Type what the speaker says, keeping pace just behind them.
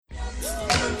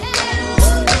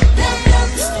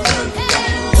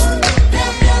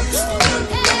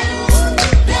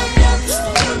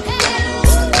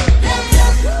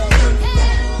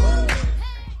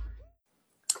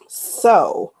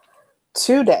So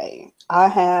today I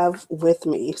have with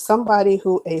me somebody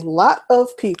who a lot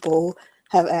of people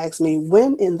have asked me,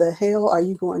 when in the hell are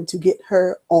you going to get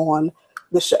her on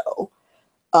the show?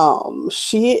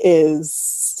 She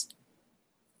is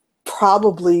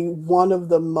probably one of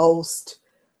the most,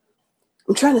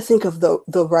 I'm trying to think of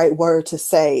the right word to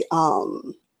say,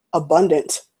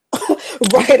 abundant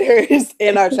writers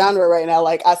in our genre right now.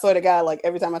 Like, I swear to God, like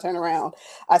every time I turn around,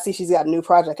 I see she's got a new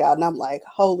project out and I'm like,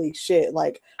 holy shit.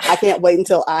 Like, I can't wait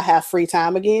until I have free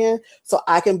time again so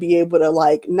I can be able to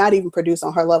like not even produce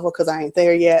on her level because I ain't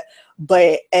there yet,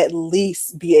 but at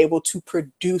least be able to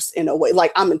produce in a way.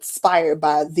 Like, I'm inspired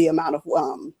by the amount of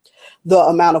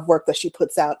work that she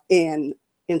puts out in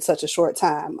such a short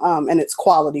time. And it's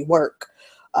quality work.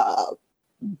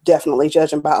 Definitely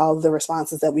judging by all of the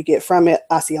responses that we get from it.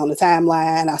 I see on the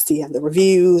timeline, I see in the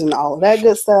reviews and all of that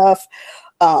good stuff.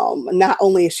 Not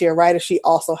only is she a writer, she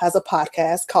also has a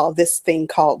podcast called This Thing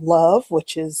Called Love,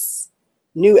 which is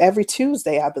new every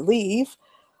Tuesday, I believe.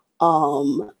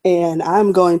 And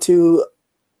I'm going to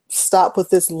stop with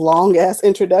this long ass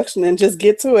introduction and just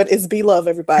get to it. It's B Love,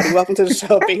 everybody. Welcome to the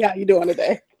show. B, how you doing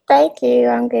today? Thank you.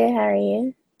 I'm good. How are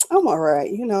you? I'm all right.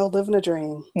 You know, living a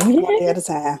dream one day at a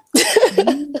time.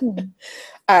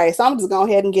 All right. So I'm just going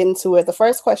ahead and get into it. The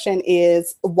first question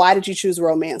is, why did you choose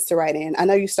romance to write in? I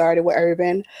know you started with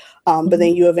urban, but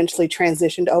then you eventually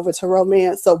transitioned over to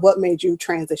romance. So what made you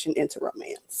transition into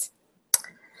romance?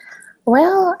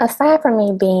 Well, aside from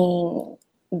me being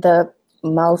the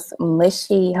most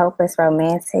mushy, hopeless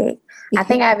romantic, I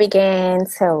think I began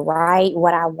to write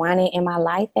what I wanted in my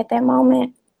life at that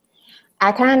moment.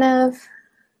 I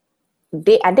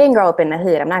didn't grow up in the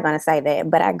hood. I'm not going to say that,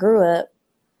 but I grew up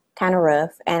kind of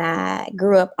rough and I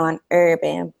grew up on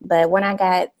urban. But when I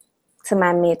got to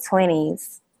my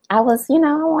mid-20s, I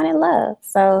wanted love.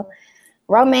 So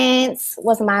romance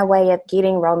was my way of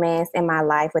getting romance in my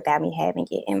life without me having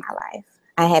it in my life.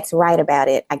 I had to write about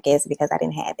it, I guess, because I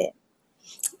didn't have it.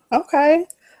 Okay.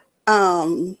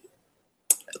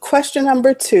 Question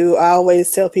number 2, I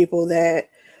always tell people that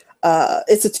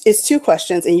it's 2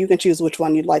 questions and you can choose which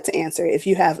one you'd like to answer. If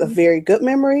you have a very good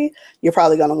memory, you're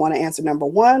probably going to want to answer number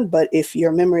 1. But if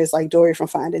your memory is like Dory from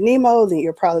Finding Nemo, then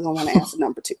you're probably going to want to answer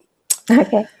number 2.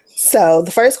 Okay. So the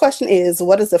first question is,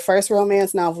 what is the first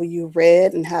romance novel you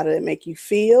read and how did it make you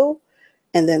feel?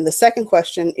 And then the second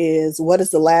question is, what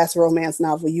is the last romance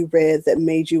novel you read that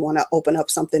made you want to open up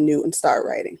something new and start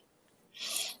writing?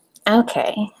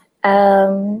 Okay.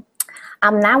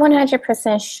 I'm not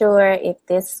 100% sure if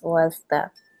this was the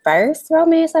first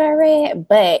romance that I read,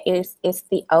 but it's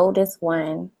the oldest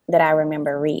one that I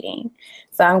remember reading.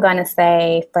 So I'm going to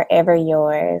say Forever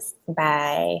Yours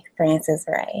by Frances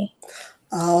Ray.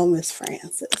 Oh, Miss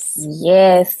Frances.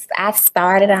 Yes, I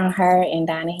started on her and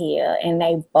Donna Hill, and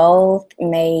they both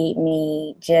made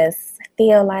me just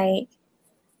feel like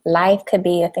life could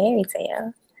be a fairy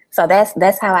tale. So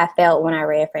that's how I felt when I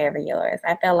read Forever Yours.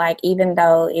 I felt like even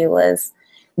though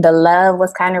the love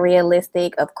was kind of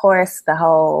realistic, of course, the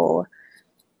whole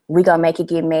we gonna make you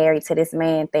get married to this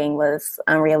man thing was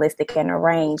unrealistic and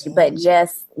arranged. But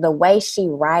just the way she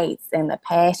writes and the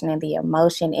passion and the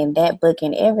emotion in that book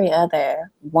and every other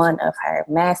one of her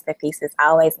masterpieces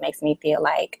always makes me feel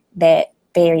like that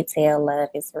fairy tale love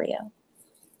is real.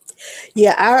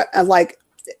 Yeah,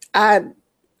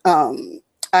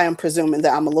 I am presuming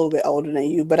that I'm a little bit older than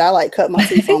you, but I like cut my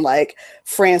teeth on like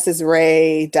Frances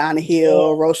Ray, Donna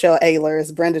Hill, Rochelle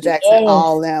Ehlers, Brenda Jackson,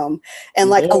 all of them. And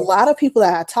like a lot of people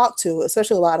that I talk to,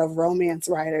 especially a lot of romance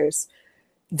writers,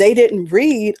 they didn't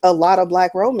read a lot of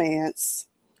Black romance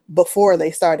before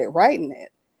they started writing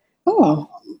it,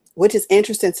 which is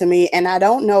interesting to me. And I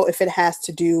don't know if it has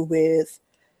to do with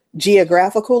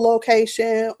geographical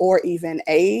location or even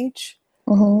age.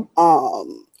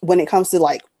 When it comes to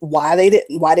like why they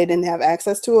didn't have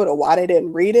access to it or why they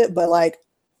didn't read it. But like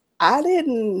I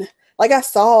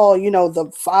saw,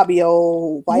 the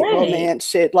Fabio white romance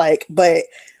shit, like, but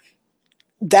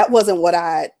that wasn't what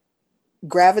I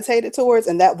gravitated towards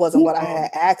and that wasn't what I had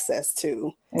access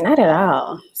to. Not at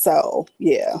all. So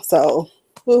yeah. So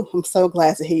I'm so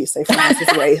glad to hear you say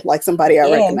Frances Ray, like somebody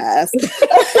I recognize.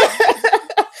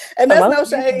 And that's no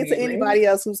shade to anybody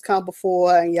else who's come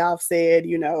before and y'all have said,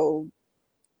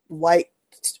 White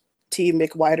T.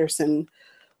 McWhiterson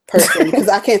person, because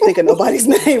I can't think of nobody's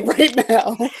name right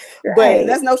now. Right. But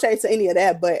that's no shade to any of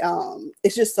that. But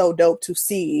it's just so dope to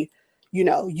see,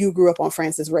 you grew up on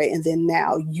Frances Ray and then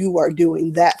now you are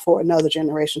doing that for another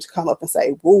generation to come up and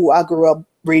say, woo, I grew up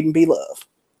reading B Love.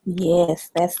 Yes,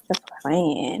 that's the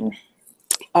plan.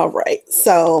 All right.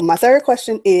 So my third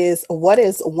question is, what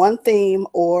is one theme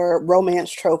or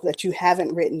romance trope that you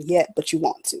haven't written yet, but you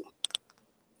want to?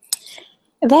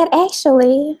 That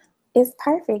actually is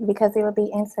perfect because it would be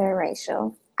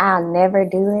interracial. I'll never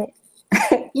do it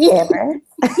ever.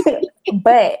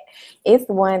 But it's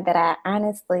one that I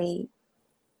honestly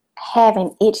have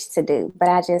an itch to do, but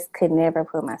I just could never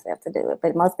put myself to do it.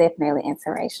 But most definitely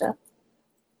interracial.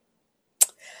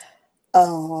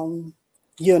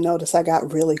 You'll notice I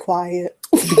got really quiet.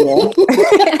 Yeah.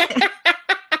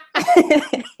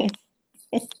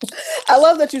 I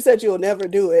love that you said you'll never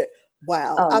do it.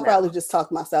 Wow. Oh, I'll no. probably just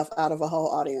talk myself out of a whole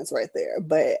audience right there.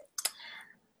 But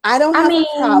I don't have a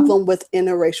problem with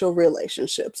interracial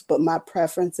relationships, but my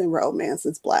preference in romance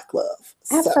is Black love.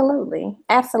 Absolutely.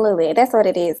 Absolutely. That's what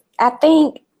it is. I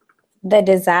think the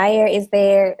desire is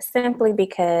there simply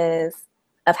because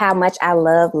of how much I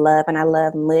love love and I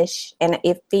love mush. And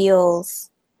it feels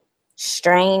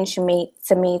strange to me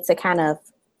to kind of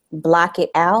block it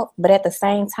out. But at the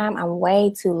same time, I'm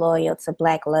way too loyal to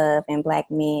Black love and Black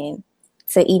men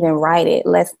to even write it,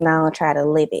 let's not try to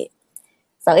live it.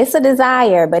 So it's a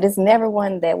desire, but it's never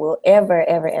one that will ever,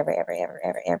 ever, ever, ever, ever,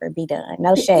 ever, ever be done.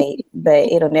 No shade, but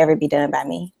it'll never be done by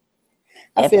me.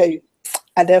 I feel you.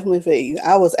 I definitely feel you.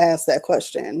 I was asked that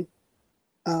question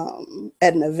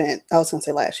at an event. I was going to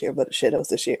say last year, but shit, it was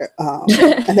this year.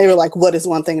 And they were like, what is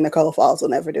one thing Nicole Falls will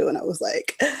never do? And I was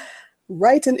like,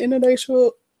 write an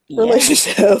interracial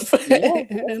relationship.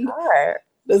 And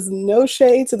there's no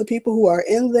shade to the people who are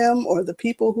in them or the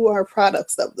people who are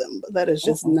products of them, but that is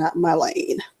just not my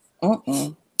lane.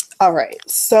 All right,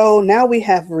 so now we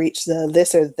have reached the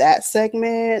this or that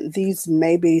segment. These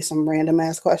may be some random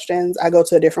ass questions. I go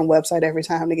to a different website every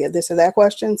time to get this or that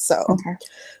question, so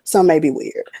some may be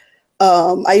weird.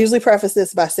 I usually preface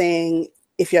this by saying,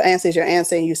 if your answer is your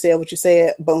answer and you said what you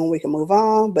said, boom, we can move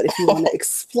on. But if you want to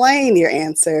explain your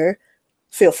answer,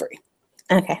 feel free.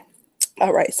 Okay.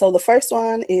 All right, so the first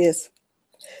one is,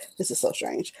 this is so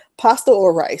strange. Pasta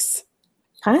or rice?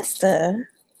 Pasta.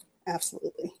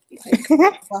 Absolutely. Like,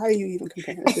 why are you even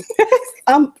comparing this?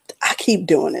 I keep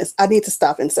doing this. I need to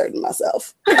stop inserting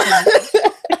myself.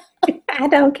 I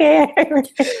don't care.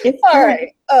 All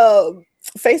right.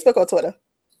 Facebook or Twitter?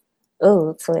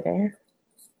 Oh, Twitter.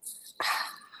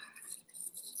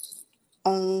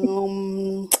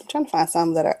 I'm trying to find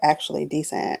some that are actually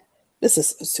decent. This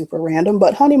is super random,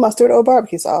 but honey mustard or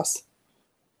barbecue sauce?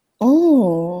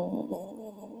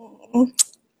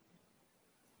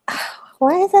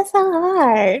 Why is that so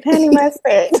hard? Honey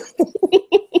mustard.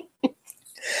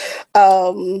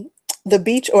 The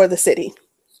beach or the city?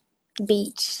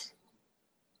 Beach.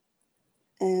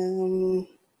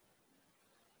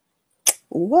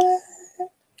 What?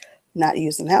 Not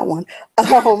using that one.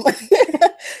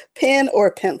 Pen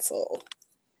or pencil?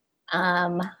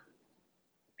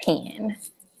 Pen.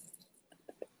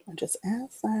 I just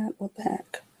asked that. What the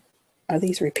heck? Are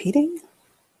these repeating?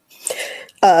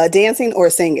 Dancing or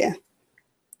singing?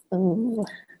 Ooh.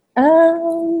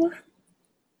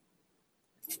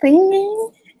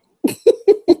 Singing?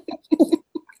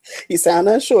 You sound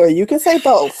unsure. You can say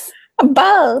both.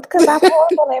 Both, because I'm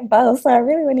horrible at both, so I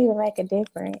really wouldn't even make a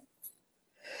difference.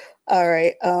 All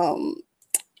right.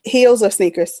 Heels or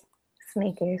sneakers?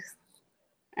 Sneakers.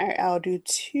 All right, I'll do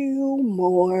two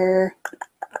more.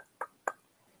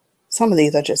 Some of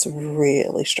these are just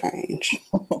really strange.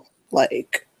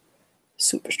 Like,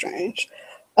 super strange.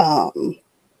 So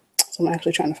I'm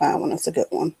actually trying to find one that's a good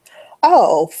one.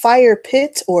 Oh, fire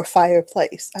pit or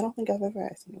fireplace? I don't think I've ever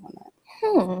asked anyone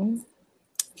that.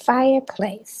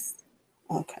 Fireplace.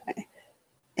 Okay.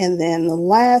 And then the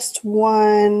last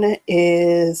one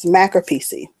is Mac or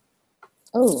PC?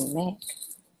 Oh, Mac.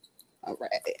 All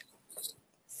right.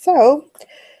 So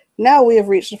now we have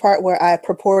reached the part where I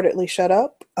purportedly shut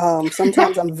up.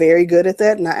 Sometimes I'm very good at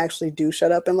that, and I actually do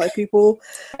shut up and let people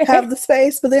have the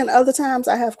space. But then other times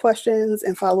I have questions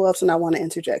and follow-ups, and I want to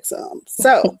interject some.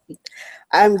 So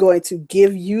I'm going to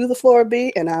give you the floor,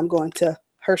 B, and I'm going to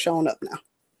Hirsch on up now.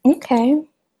 Okay.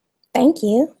 Thank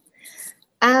you.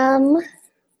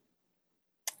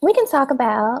 We can talk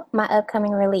about my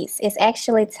upcoming release. It's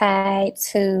actually tied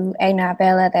to a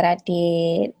novella that I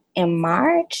did in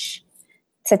March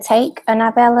to take a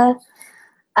novella.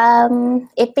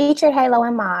 It featured Halo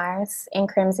and Mars in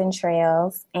Crimson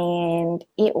Trails, and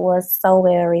it was so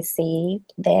well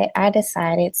received that I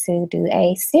decided to do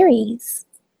a series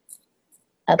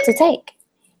up to take.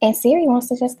 And Siri wants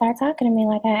to just start talking to me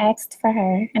like I asked for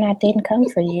her, and I didn't come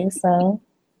for you, so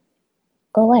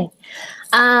go away.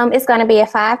 It's going to be a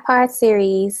 5-part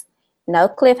series, no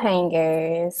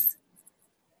cliffhangers.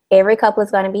 Every couple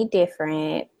is going to be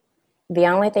different. The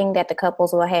only thing that the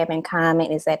couples will have in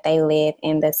common is that they live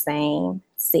in the same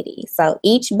city. So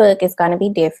each book is going to be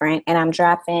different, and I'm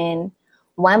dropping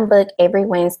one book every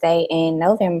Wednesday in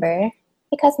November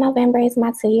because November is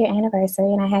my 2-year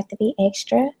anniversary and I have to be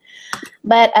extra.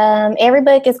 But every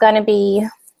book is going to be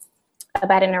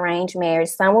about an arranged marriage.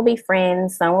 Some will be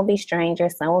friends, some will be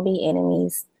strangers, some will be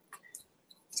enemies.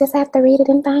 Just have to read it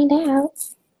and find out.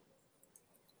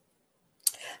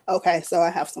 Okay, so I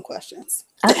have some questions.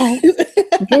 Okay,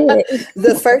 good.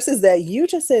 The first is that you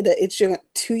just said that it's your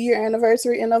 2-year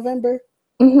anniversary in November.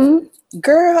 Mm-hmm.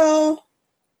 Girl,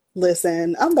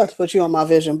 listen, I'm about to put you on my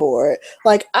vision board.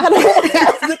 Like, I don't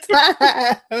have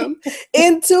the time.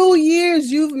 In 2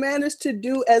 years, you've managed to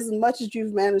do as much as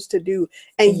you've managed to do.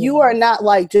 And you are not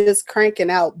like just cranking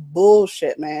out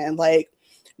bullshit, man. Like,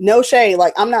 no shade.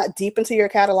 Like, I'm not deep into your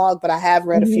catalog, but I have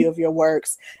read a few of your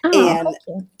works. And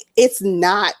it's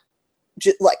not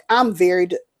just like, I'm very,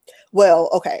 well,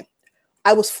 okay.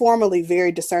 I was formerly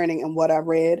very discerning in what I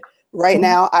read. Right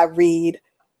now, I read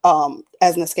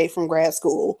as an escape from grad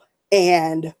school.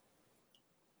 And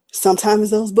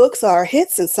sometimes those books are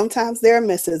hits and sometimes they're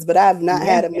misses, but I've not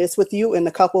had a miss with you in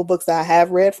the couple of books that I have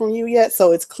read from you yet.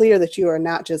 So it's clear that you are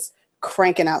not just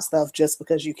cranking out stuff just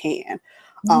because you can.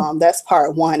 That's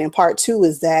part one. And part two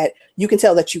is that you can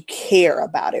tell that you care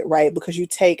about it, right? Because you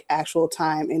take actual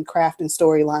time in crafting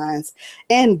storylines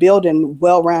and building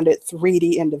well-rounded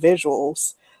 3D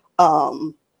individuals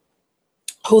who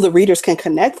the readers can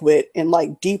connect with in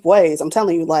like deep ways. I'm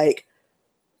telling you, like,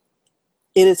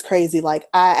 it is crazy. Like,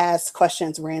 I ask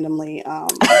questions randomly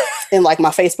in like my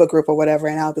Facebook group or whatever,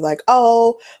 and I'll be like,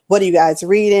 oh, what are you guys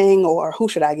reading? Or who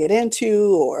should I get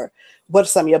into? Or what are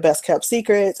some of your best kept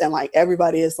secrets? And like,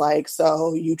 everybody is like,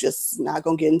 so you just not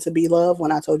gonna get into Be Love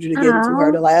when I told you to get into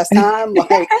her the last time?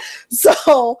 Like,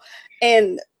 so,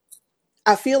 and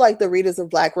I feel like the readers of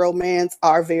Black romance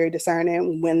are very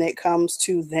discerning when it comes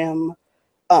to them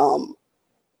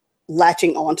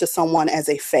latching on to someone as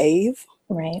a fave.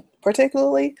 Right.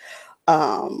 Particularly.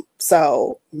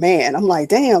 So man, I'm like,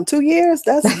 damn, 2 years,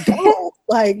 that's dope.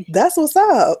 Like, that's what's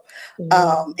up.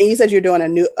 And you said you're doing a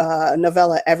new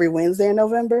novella every Wednesday in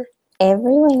November?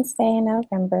 Every Wednesday in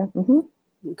November.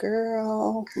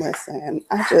 Girl, listen,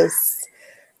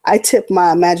 I tip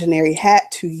my imaginary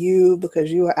hat to you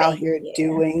because you are out here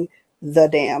doing the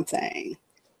damn thing.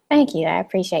 Thank you. I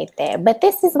appreciate that. But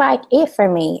this is like it for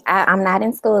me. I'm not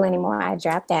in school anymore. I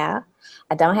dropped out.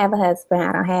 I don't have a husband.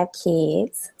 I don't have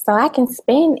kids. So I can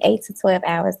spend 8 to 12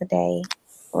 hours a day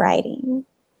writing,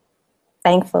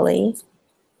 thankfully.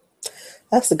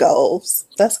 That's the goals.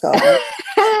 That's goals.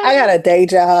 I got a day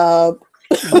job.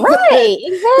 Right,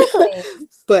 exactly.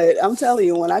 But I'm telling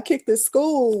you, when I kick this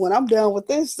school, when I'm done with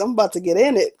this, I'm about to get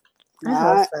in it.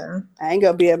 I ain't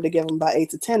gonna be able to give them about 8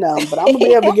 to 10 of them, but I'm gonna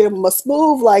be able to give them a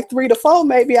smooth like 3 to 4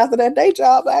 maybe after that day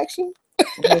job action.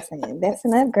 Listen, that's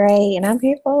an upgrade, and I'm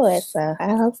here for it, so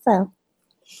I hope so.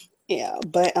 Yeah,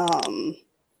 but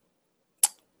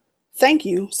thank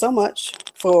you so much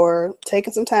for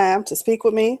taking some time to speak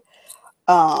with me.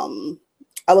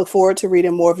 I look forward to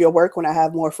reading more of your work when I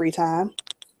have more free time.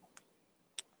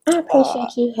 I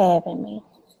appreciate you having me.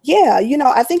 Yeah, you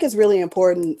know, I think it's really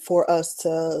important for us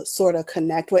to sort of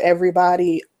connect with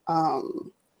everybody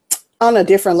on a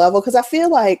different level, because I feel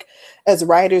like as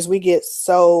writers, we get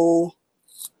so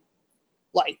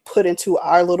like put into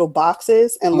our little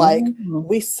boxes, and like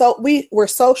we're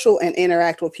social and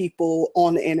interact with people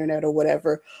on the internet or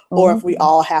whatever, or if we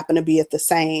all happen to be at the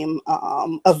same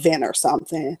event or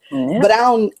something. But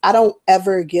I don't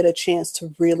ever get a chance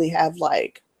to really have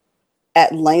like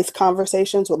at length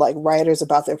conversations with like writers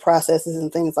about their processes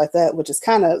and things like that, which is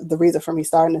kind of the reason for me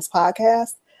starting this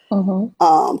podcast.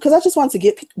 Because I just want to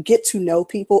get to know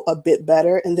people a bit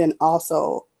better, and then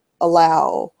also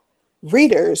allow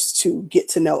readers to get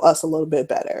to know us a little bit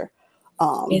better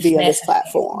via this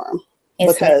platform.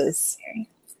 Because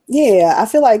I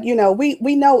feel like, you know,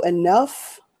 we know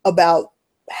enough about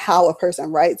how a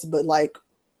person writes, but like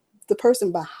the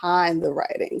person behind the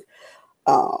writing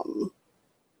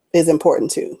is important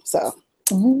too. So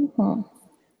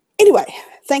anyway,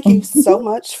 thank you so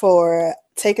much for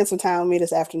taking some time with me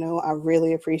this afternoon. I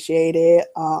really appreciate it.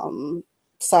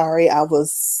 Sorry, I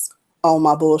was on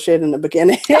my bullshit in the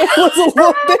beginning. It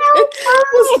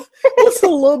was a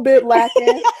little bit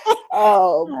lacking.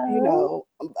 You know,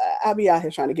 I'll be out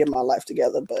here trying to get my life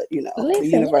together, but you know, the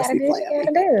universe be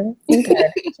playing me. You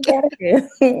gotta do.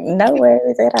 No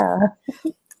worries at all.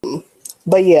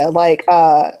 But yeah, like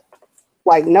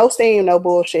no steam, no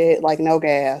bullshit, like no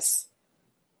gas.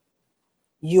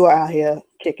 You are out here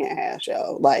kicking ass,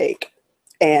 yo. Like,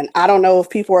 And I don't know if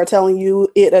people are telling you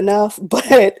it enough,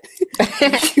 but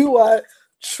you are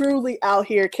truly out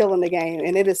here killing the game.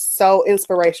 And it is so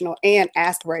inspirational and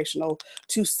aspirational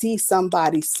to see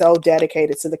somebody so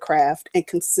dedicated to the craft and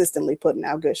consistently putting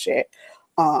out good shit.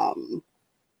 And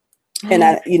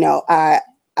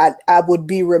I would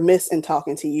be remiss in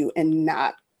talking to you and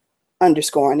not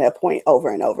underscoring that point over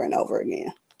and over and over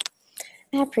again.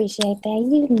 I appreciate that.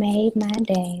 You made my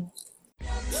day.